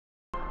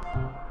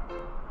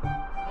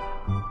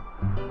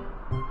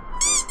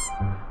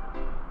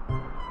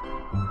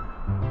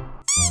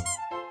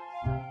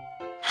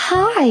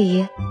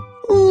Hi!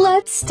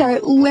 Let's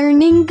start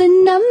learning the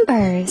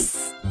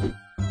numbers.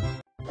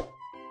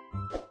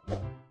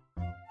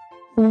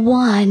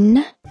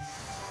 1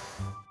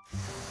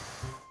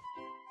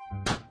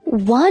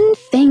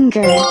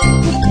 finger.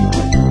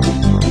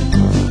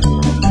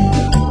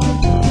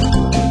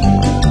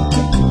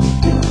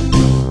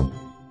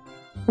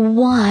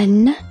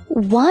 1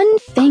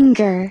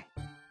 finger.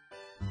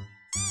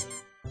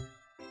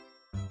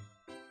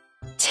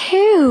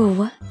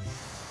 2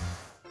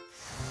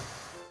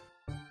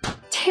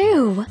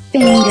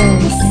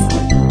 fingers.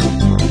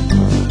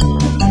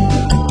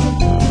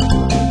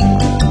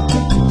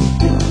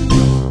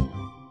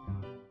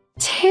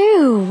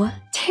 2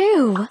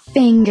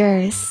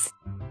 fingers.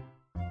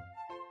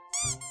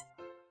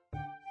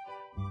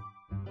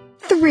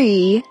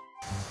 3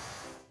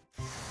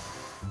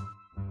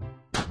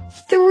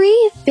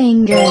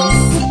 fingers.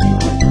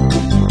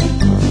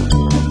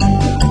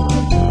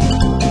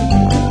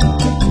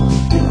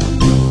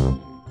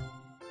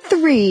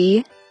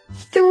 3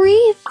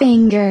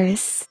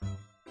 fingers.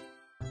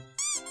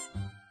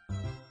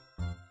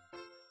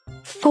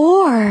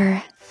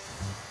 4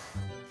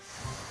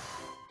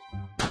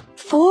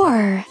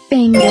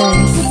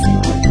 fingers.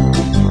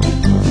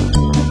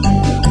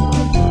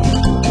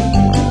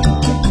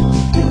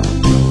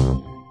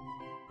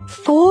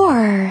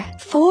 4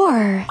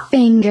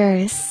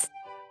 fingers.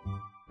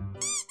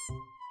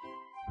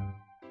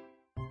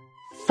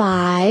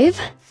 5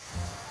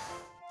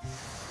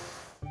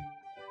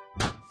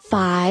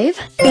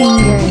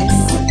 fingers.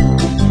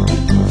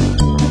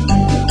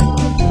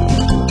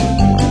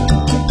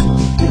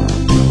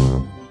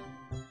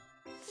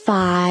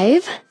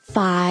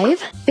 5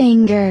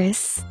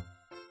 fingers.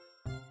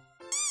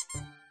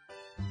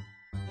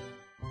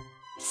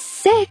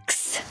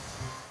 6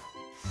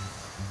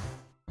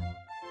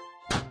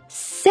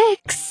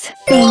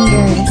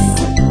 fingers.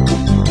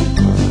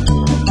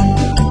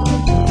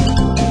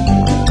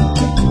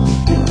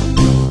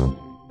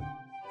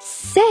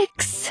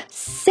 6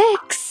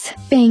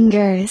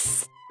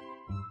 fingers.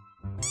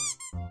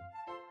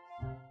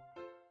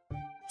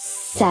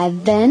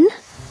 7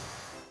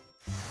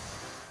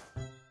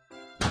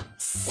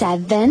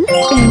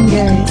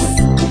 fingers.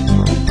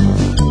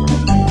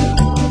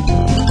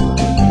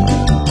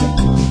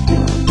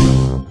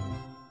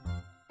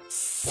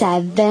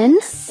 7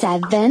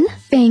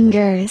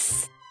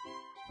 fingers.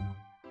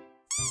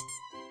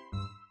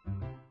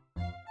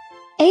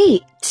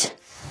 8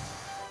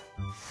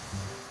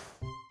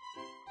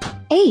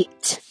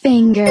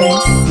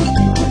 fingers.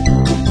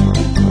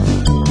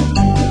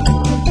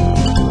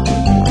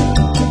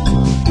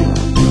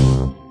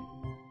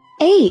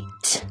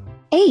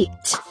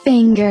 8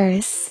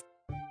 fingers.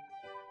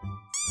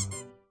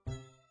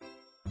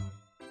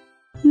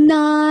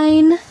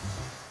 9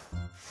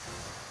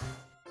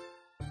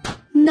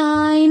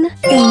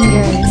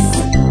 fingers.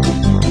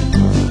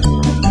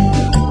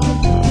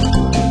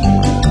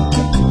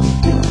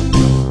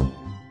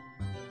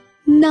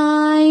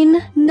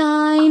 9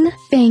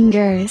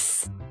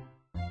 fingers.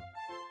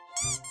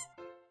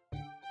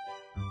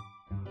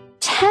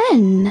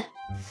 10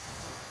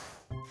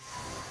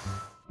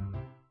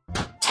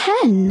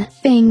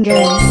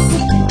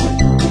 fingers.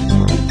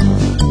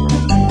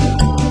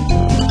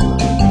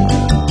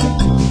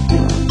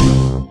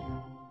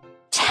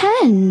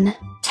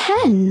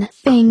 10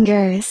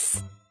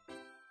 fingers.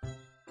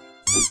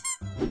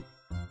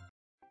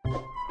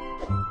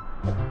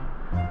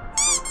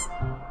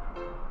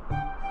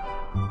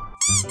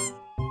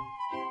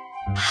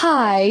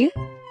 Hi,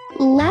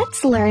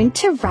 let's learn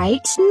to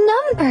write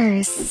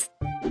numbers.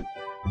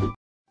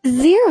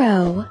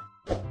 0.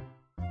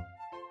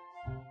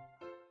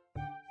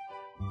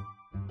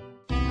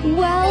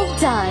 Well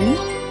done.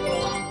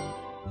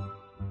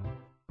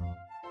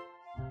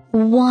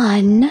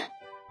 1.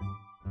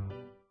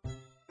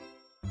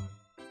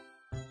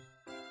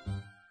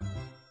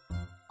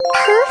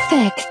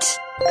 Perfect.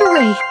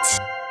 Great.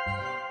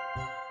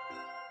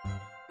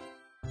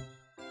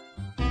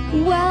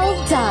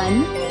 Well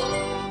done.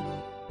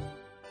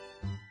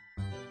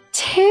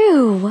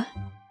 2.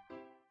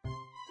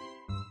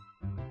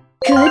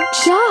 Good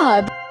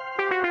job.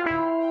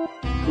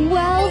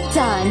 Well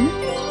done.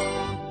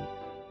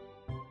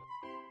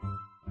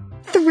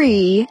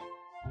 3.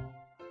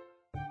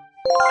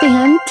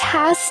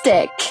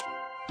 Fantastic.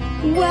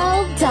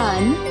 Well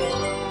done.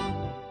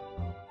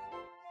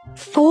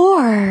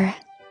 4.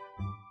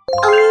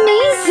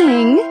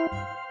 Amazing.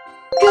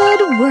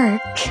 Good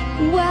work.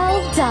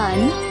 Well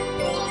done.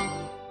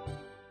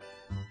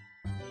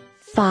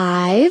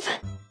 5.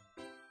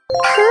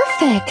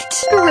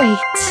 Perfect.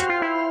 Great.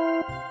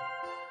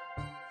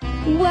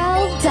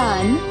 Well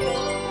done.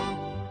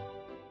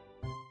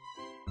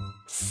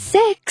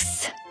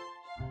 6.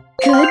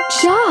 Good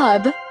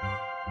job.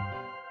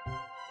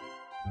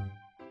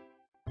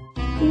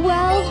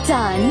 Well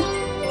done.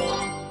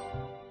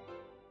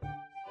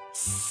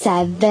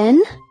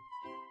 7.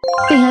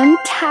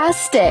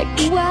 Fantastic.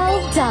 Well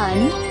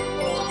done.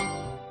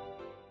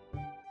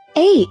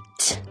 8.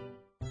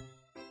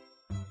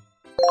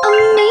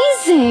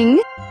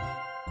 Amazing.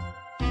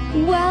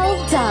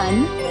 Well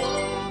done.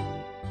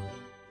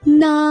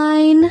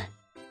 9.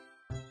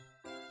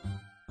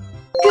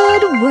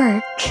 Good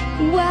work.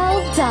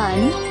 Well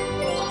done.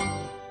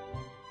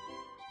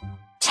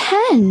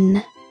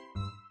 10.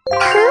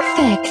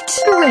 Perfect.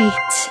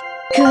 Great.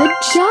 Good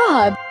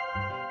job.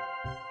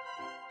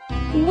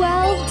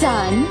 Well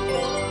done.